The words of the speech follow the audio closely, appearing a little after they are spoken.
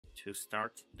to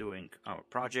start doing our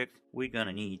project, we're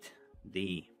gonna need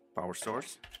the power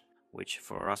source, which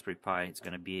for Raspberry Pi it's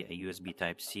gonna be a USB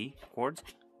Type-C cord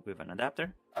with an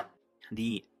adapter.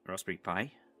 The Raspberry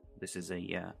Pi, this is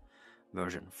a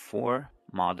version 4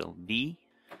 model B,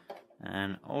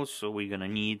 and also we're gonna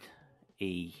need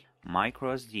a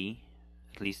micro SD,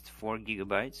 at least 4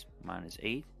 gigabytes, mine is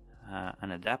 8,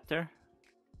 an adapter,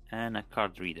 and a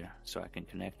card reader so I can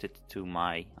connect it to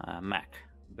my Mac.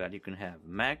 But you can have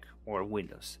Mac or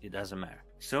Windows, it doesn't matter.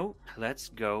 So let's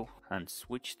go and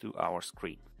switch to our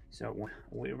screen. So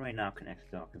we're right now connected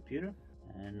to our computer,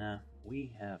 and we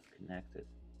have connected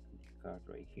the card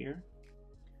right here.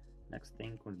 Next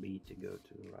thing would be to go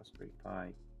to Raspberry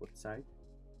Pi website.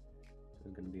 So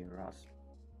it's going to be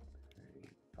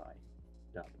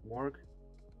raspberrypi.org,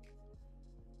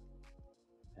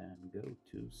 and go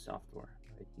to software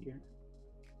right here.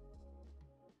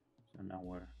 So now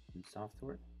we're in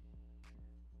software.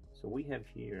 So we have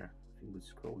here, if you would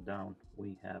scroll down,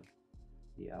 we have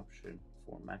the option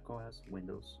for macOS,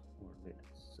 Windows, or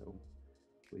Linux. So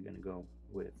we're gonna go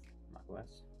with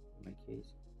macOS. In my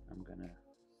case, I'm gonna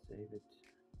save it.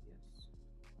 Yes.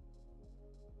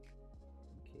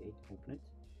 Okay, open it.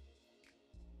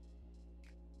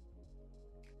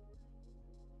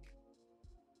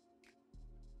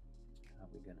 Now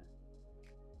we're gonna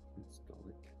install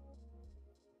it.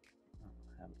 I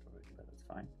have it already, but that's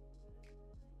fine.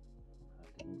 I'll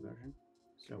have the new version.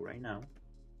 So right now,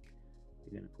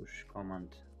 you're gonna push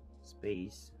Command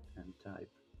space and type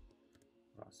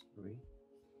Raspberry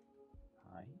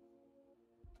Pi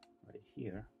right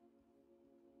here.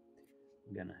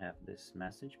 You're gonna have this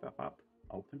message pop up,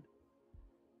 open,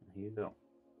 and here you go.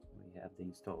 We have the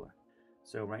installer.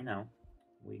 So right now,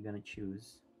 we're gonna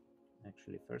choose.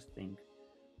 Actually, first thing,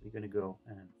 we're gonna go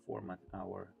and format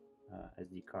our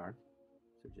SD card.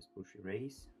 So just push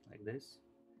erase like this.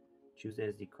 Choose the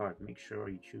SD card. Make sure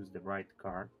you choose the right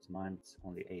card. Mine's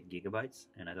only 8 gigabytes,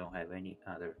 and I don't have any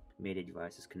other media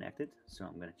devices connected. So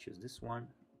I'm gonna choose this one,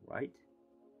 right?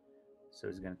 So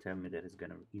it's gonna tell me that it's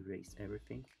gonna erase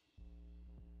everything.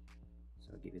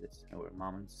 So I'll give it our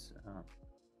moments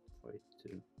for it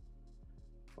to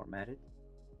format it.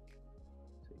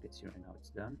 So you can see right now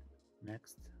it's done.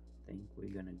 Next thing,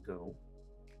 we're gonna go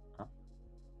up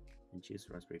and choose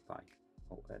Raspberry Pi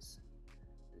OS,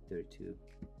 the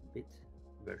 32-bit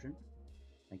version.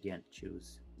 Again,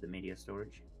 choose the media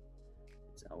storage.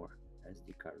 It's our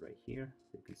SD card right here.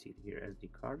 You can see it here, SD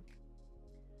card,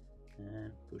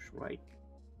 and push right.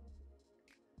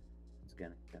 It's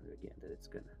gonna tell you again that it's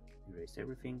gonna erase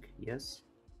everything. Yes,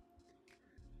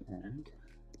 and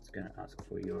it's gonna ask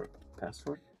for your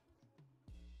password.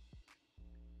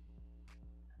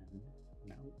 And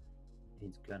now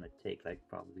it's gonna take like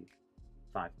probably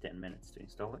 5-10 minutes to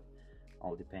install it,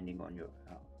 all depending on your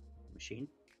machine,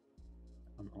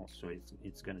 and also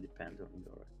it's going to depend on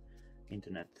your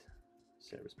internet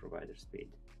service provider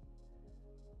speed.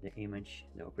 The image,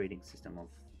 the operating system of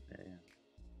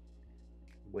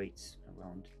weights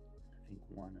around, I think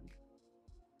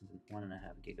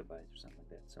 1.5 gigabytes or something like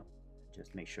that. So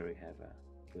just make sure you have a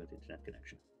good internet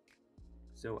connection.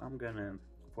 So I'm gonna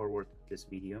forward this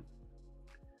video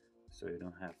so you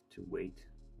don't have to wait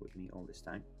with me all this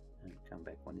time, and come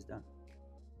back when it's done.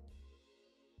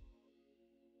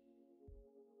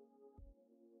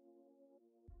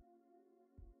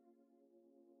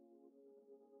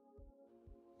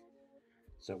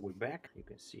 So we're back. You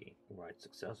can see write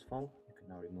successful. You can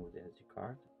now remove the SD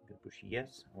card. You can push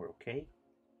yes or OK.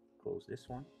 Close this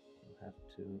one. You have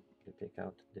to take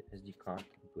out the SD card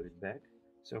and put it back.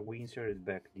 So we inserted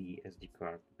back the SD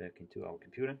card back into our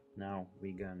computer. Now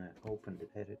we're gonna open the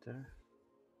editor.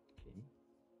 Okay.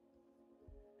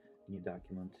 New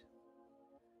document,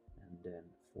 and then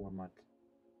format.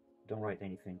 Don't write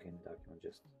anything in the document,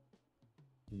 just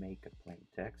make a plain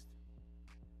text,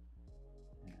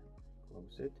 and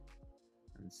close it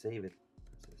and save it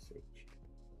as SH,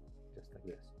 just like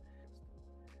this.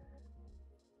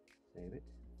 Save it.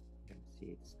 You can see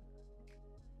it's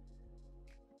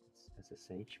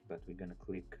SSH, but we're gonna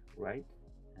click right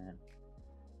and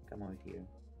come over here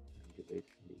and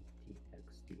delete the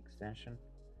TXT extension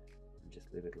and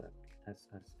just leave it like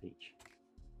SSH.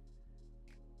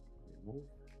 Remove.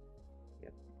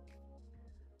 Yep.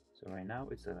 So right now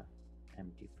it's a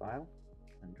empty file,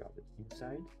 and drop it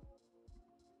inside.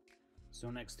 So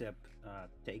next step,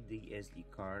 take the SD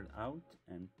card out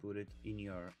and put it in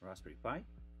your Raspberry Pi.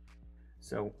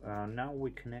 So now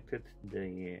we connected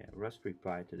the Raspberry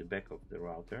Pi to the back of the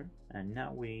router, and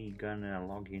now we're gonna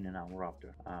log in our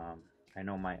router. I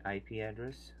know my IP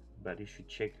address, but you should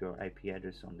check your IP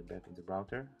address on the back of the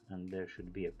router, and there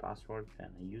should be a password and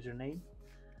a username.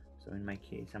 So in my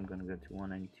case, I'm going to go to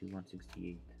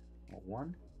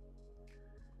 192.168.1,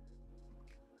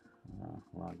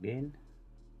 log in,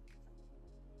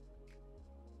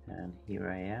 and here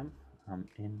I am. I'm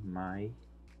in my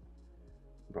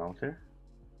router,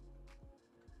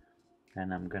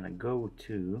 and I'm gonna go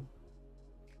to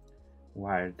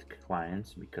wired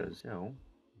clients, because so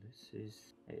this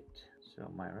is it. So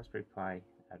my Raspberry Pi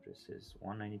address is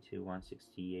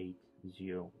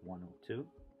 192.168.0.102.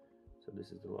 So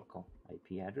this is the local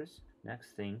IP address.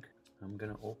 Next thing, I'm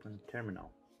gonna open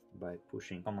terminal by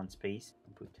pushing command space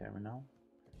and put terminal,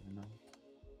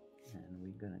 and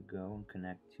we're gonna go and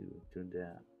connect to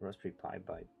the Raspberry Pi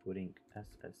by putting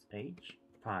SSH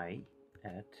pi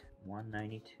at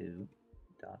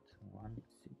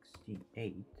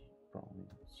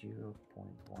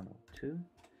 192.168.0.102.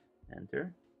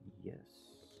 Enter.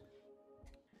 Yes.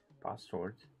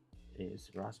 Password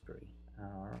is Raspberry,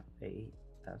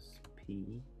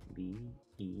 RASPBERRY.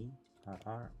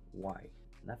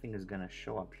 Nothing is gonna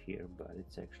show up here, but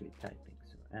it's actually typing.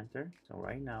 So enter. So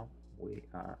right now we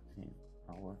are in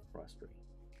our Raspberry.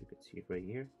 You can see it right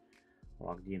here,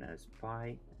 logged in as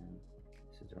Pi, and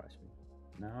this is Raspberry.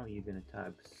 Now you're gonna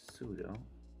type sudo,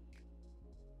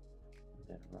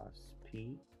 then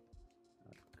rasp.config,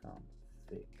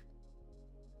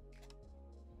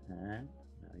 and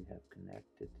now you have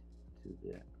connected to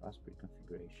the Raspberry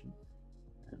configuration,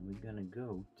 and we're gonna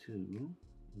go to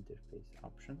interface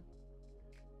option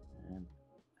and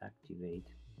activate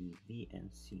the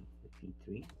VNC, the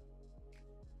P3.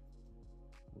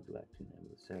 Would like to enable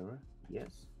the server?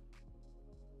 Yes.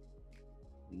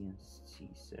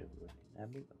 VNC server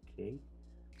enabled. Okay.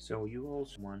 So you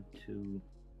also want to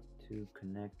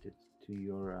connect it to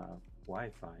your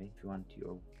Wi-Fi. If you want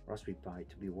your Raspberry Pi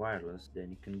to be wireless, then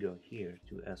you can go here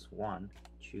to S1,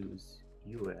 choose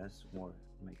US, or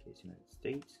in my case United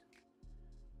States.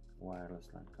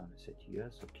 Wireless LAN country set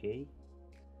US. Okay.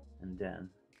 And then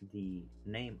the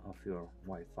name of your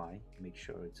Wi-Fi, make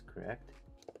sure it's correct.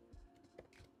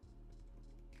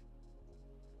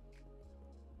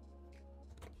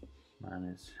 Mine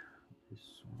is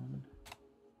this one.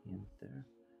 Enter.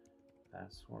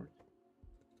 Password.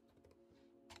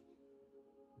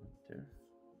 Enter.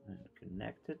 And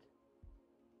connected.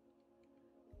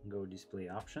 Go display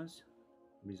options.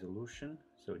 Resolution.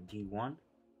 So D1.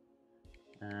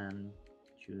 And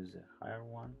choose a higher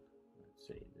one. Let's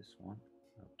say this one.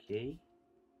 Okay.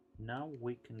 Now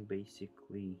we can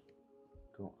basically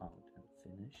go out and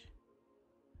finish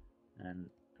and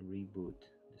reboot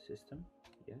the system.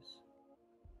 Yes.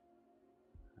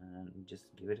 And just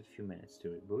give it a few minutes to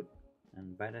reboot,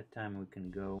 and by that time we can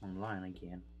go online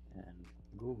again and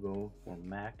Google for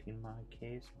Mac in my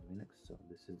case, or Linux. So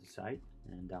this is the site,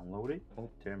 and download it.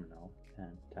 Open terminal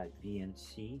and type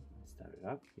VNC and start it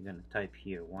up. You're gonna type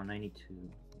here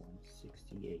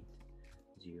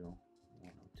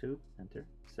 192.168.0.102. Enter.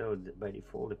 So by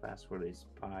default the password is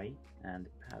Pi, and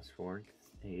the password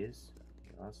is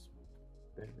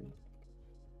Raspberry.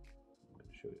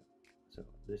 Show you. So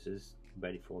this is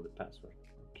by default the password.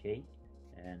 Okay,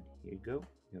 and here you go.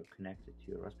 You're connected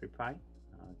to your Raspberry Pi.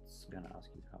 It's gonna ask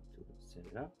you how to set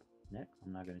it up. Next.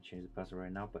 I'm not gonna change the password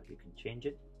right now, but you can change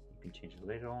it. You can change it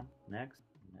later on. Next.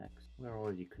 We're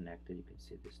already connected. You can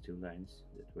see there's two lines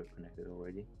that were connected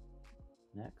already.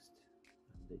 Next.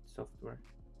 Update software.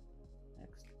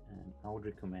 Next. And I would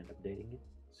recommend updating it.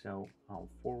 So I'll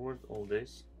forward all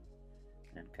this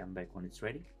and come back when it's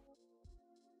ready.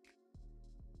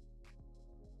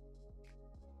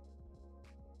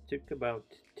 Took about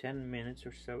 10 minutes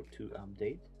or so to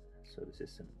update, so the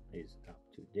system is up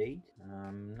to date.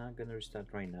 I'm not gonna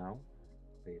restart right now,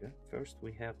 later. First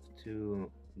we have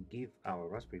to give our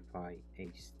Raspberry Pi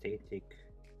a static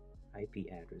IP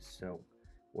address, so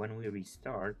when we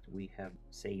restart we have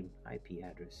same IP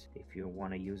address. If you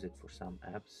want to use it for some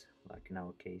apps, like in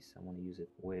our case I want to use it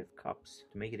with cups.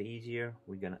 To make it easier,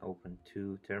 we're gonna open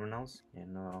two terminals,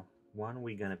 and one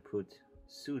we're gonna put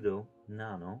sudo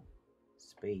nano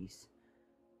space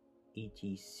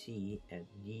etc at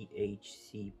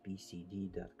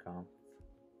dhcpcd.com,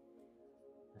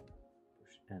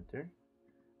 push enter,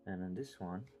 and on this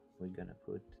one we're gonna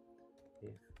put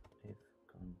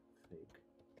ifconfig.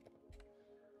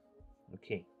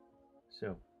 Okay,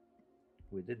 so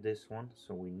we did this one,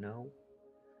 so we know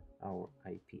our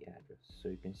IP address. So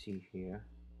you can see here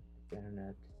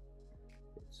internet,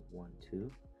 it's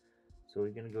 12. So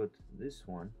we're gonna go to this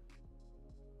one,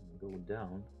 go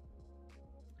down,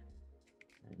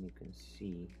 and you can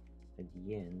see at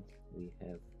the end we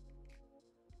have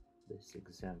this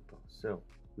example. So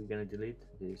we're gonna delete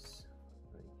this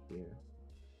right here,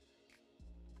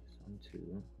 this one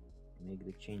too, make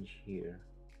the change here,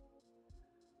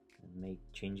 and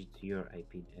change it to your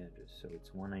IP address. So it's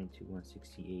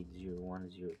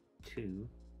 192.168.0.1.0.2.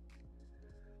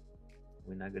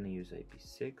 We're not gonna use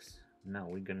IP6. Now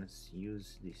we're gonna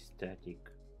use the static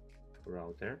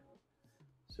router.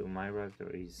 So my router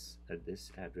is at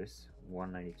this address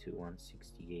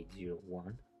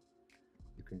 192.168.0.1.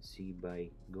 You can see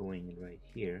by going right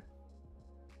here,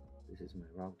 this is my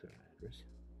router address.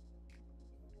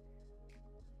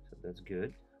 So that's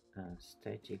good.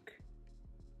 Static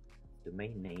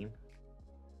domain name,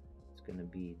 it's gonna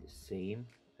be the same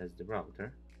as the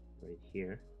router right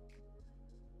here.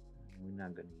 We're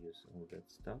not gonna use all that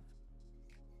stuff.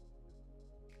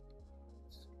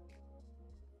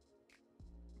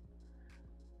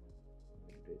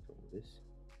 Delete all this.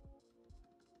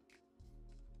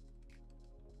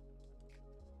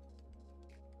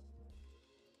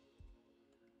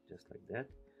 Just like that.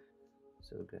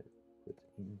 So we're gonna put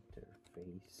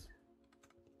interface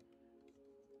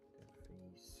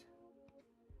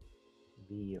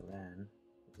VLAN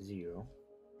 0,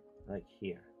 like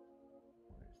here.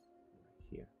 Right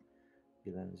here,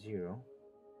 VLAN 0,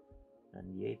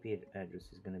 and the IP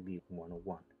address is going to be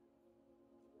 101.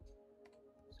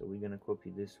 So we're going to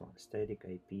copy this one, static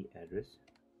IP address,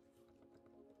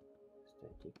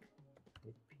 static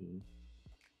IP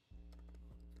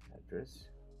address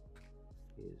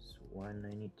is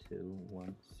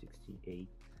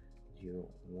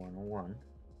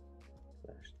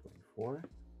 192.168.0.1.1/24.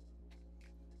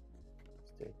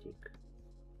 Static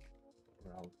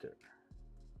router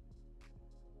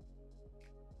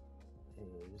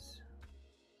is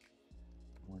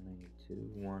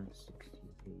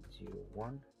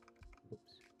 192.168.0.1.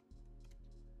 Oops.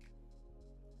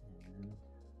 And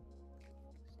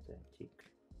static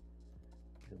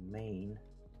domain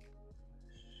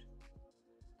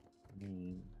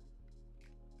name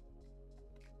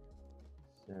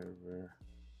server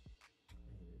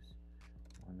is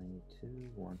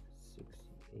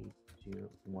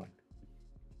 192.168.0.1.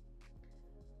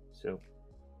 So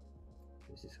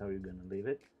this is how you're gonna leave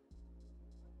it.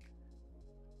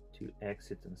 To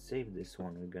exit and save this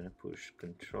one, we're gonna push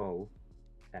Control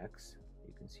X.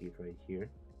 You can see it right here,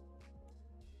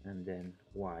 and then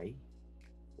Y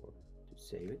to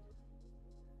save it.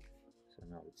 So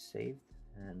now it's saved,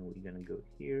 and we're gonna go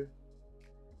here,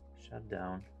 shut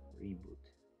down,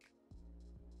 reboot.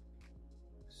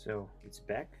 So it's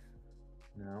back.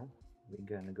 Now we're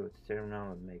gonna go to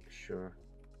terminal and make sure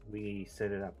we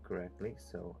set it up correctly.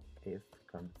 So if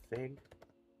config,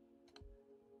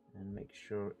 and make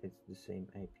sure it's the same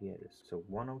IP address. So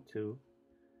 102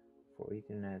 for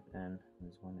Ethernet and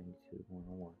it's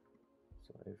 192.1.1.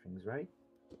 So everything's right.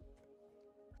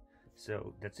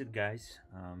 So that's it, guys.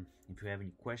 If you have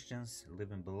any questions, leave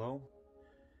them below,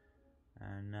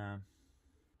 and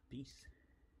peace.